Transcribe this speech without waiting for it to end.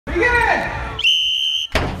Begin!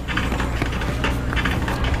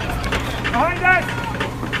 Behind us!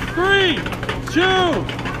 3, 2,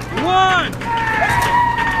 1!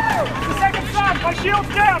 The second stop! My shield's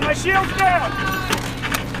down! My shield's down!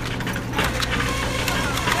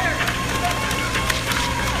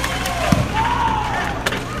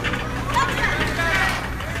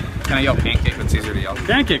 Can I yell pancake? It's easier to yell.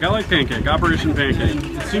 Pancake, I like pancake. Operation Pancake.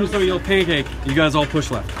 As soon as I yell pancake, you guys all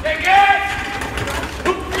push left. Pancake!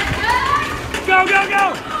 Go, go,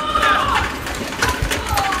 go!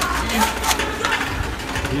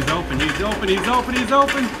 He's open, he's open, he's open, he's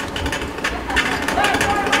open.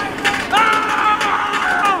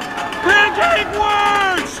 Ah! Pancake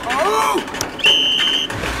works! Oh!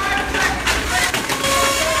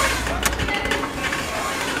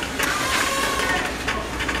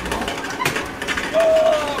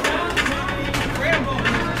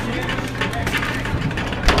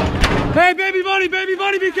 Hey, baby bunny,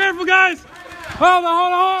 be careful, guys! Hold on,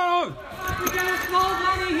 hold on, hold on! We got a small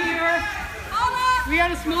bunny here. We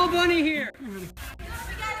got a small bunny here.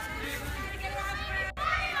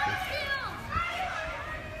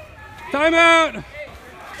 Time out!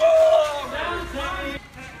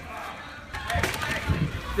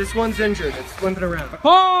 This one's injured. It's limping around.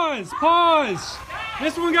 Pause! Pause!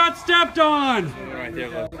 This one got stepped on! Right there,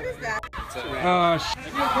 look. What is that?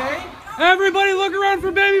 You okay? Everybody look around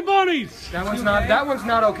for baby bunnies! That one's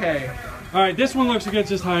not okay. Alright, this one looks like it's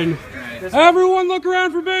just hiding. Everyone look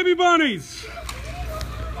around for baby bunnies!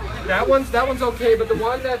 That one's okay, but the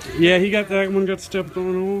one that... Yeah, that one got stepped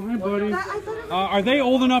on. Oh, hi buddy. Are they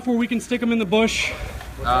old enough where we can stick them in the bush?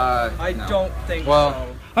 I don't think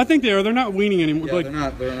so. I think they are. They're not weaning anymore. Yeah, like, they're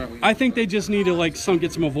not weaning. I think they just need to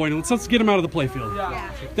get some avoidance. Let's get them out of the playfield. Yeah.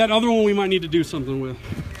 That other one we might need to do something with.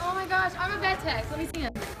 Oh my gosh, I'm a vet tech. Let me see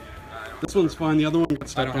him. This one's fine. The other one got I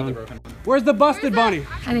stepped don't have the on. broken one. Where's the busted bunny?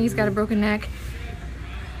 I think he's got a broken neck.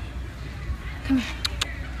 Come here.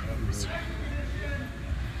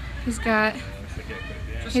 He's got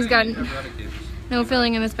no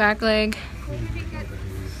filling in his back leg.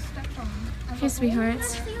 Hey,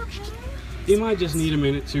 sweethearts. He might just need a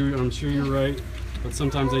minute too. I'm sure you're right. But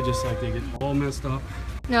sometimes they get all messed up.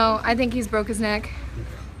 No, I think he's broke his neck.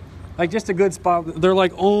 Like just a good spot. They're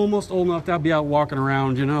like almost old enough to be out walking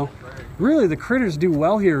around, you know. Really, the critters do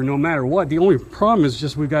well here no matter what. The only problem is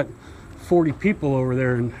just we've got 40 people over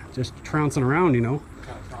there and just trouncing around, you know.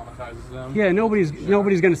 Kind of traumatizes them. Yeah,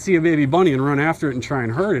 nobody's gonna see a baby bunny and run after it and try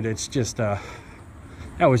and hurt it. It's just that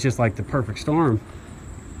was just like the perfect storm.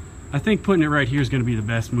 I think putting it right here is gonna be the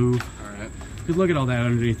best move. All right. Cause look at all that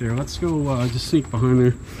underneath there. Let's go just sneak behind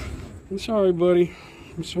there. I'm sorry, buddy.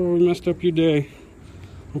 I'm sorry we messed up your day.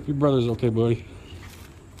 Hope your brother's okay, buddy.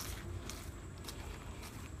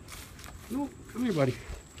 No, come here, buddy.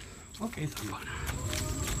 Okay, Thumbun.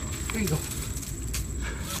 There you go.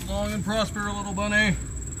 Long and prosper, little bunny.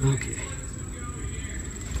 Okay.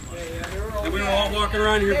 And we were all walking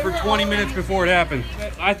around here for 20 minutes before it happened.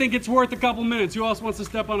 I think it's worth a couple minutes. Who else wants to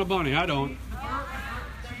step on a bunny? I don't.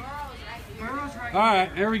 All right,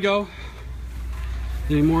 there we go.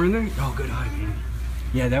 Any more in there? Oh, good eye, man.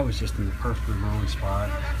 Yeah, that was just in the perfect wrong spot.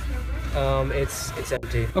 It's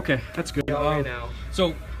empty. Okay, that's good. Now.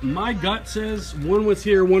 So my gut says one was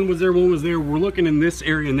here, one was there, one was there. We're looking in this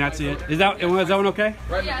area, and that's it. Is that one okay?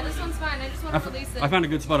 Yeah, this one's fine. I just want to release it. I found a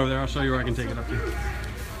good spot over there. I'll show you where I can take it up to.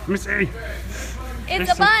 Let me see.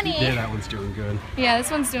 It's a bunny. Yeah, that one's doing good. Yeah,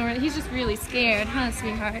 this one's doing. He's just really scared, huh,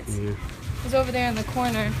 sweethearts? Yeah. He's over there in the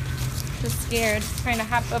corner, just scared, trying to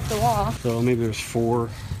hop up the wall. So maybe there's 4.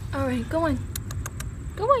 All right, go on.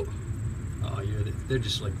 Go on. Oh yeah, they're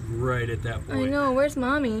just like right at that point. I know. Where's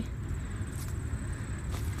mommy?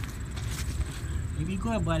 You be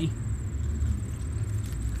good, buddy.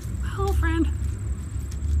 Hello, friend.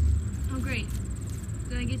 Oh, great.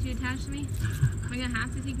 Did I get you attached to me? Am I gonna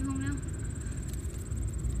have to take you home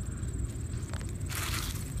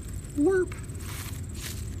now? Work.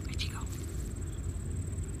 Where'd you go?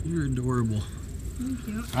 You're adorable. Thank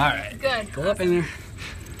you. All right. Good. Go up in there.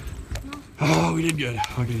 Oh, we did good.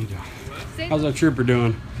 How can you do? How's that trooper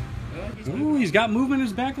doing? Oh, he's got movement in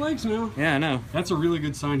his back legs now. Yeah, I know. That's a really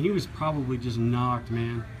good sign. He was probably just knocked,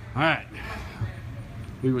 man. All right.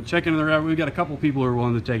 We would check into the rabbit. We've got a couple people who are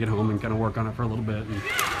willing to take it home and kind of work on it for a little bit. And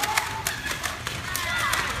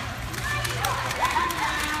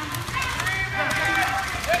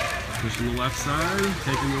pushing the left side,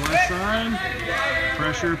 taking the left side.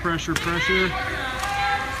 Pressure, pressure, pressure.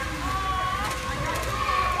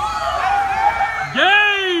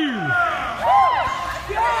 Game!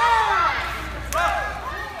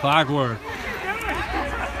 Clockwork.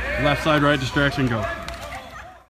 Left side, right distraction, go.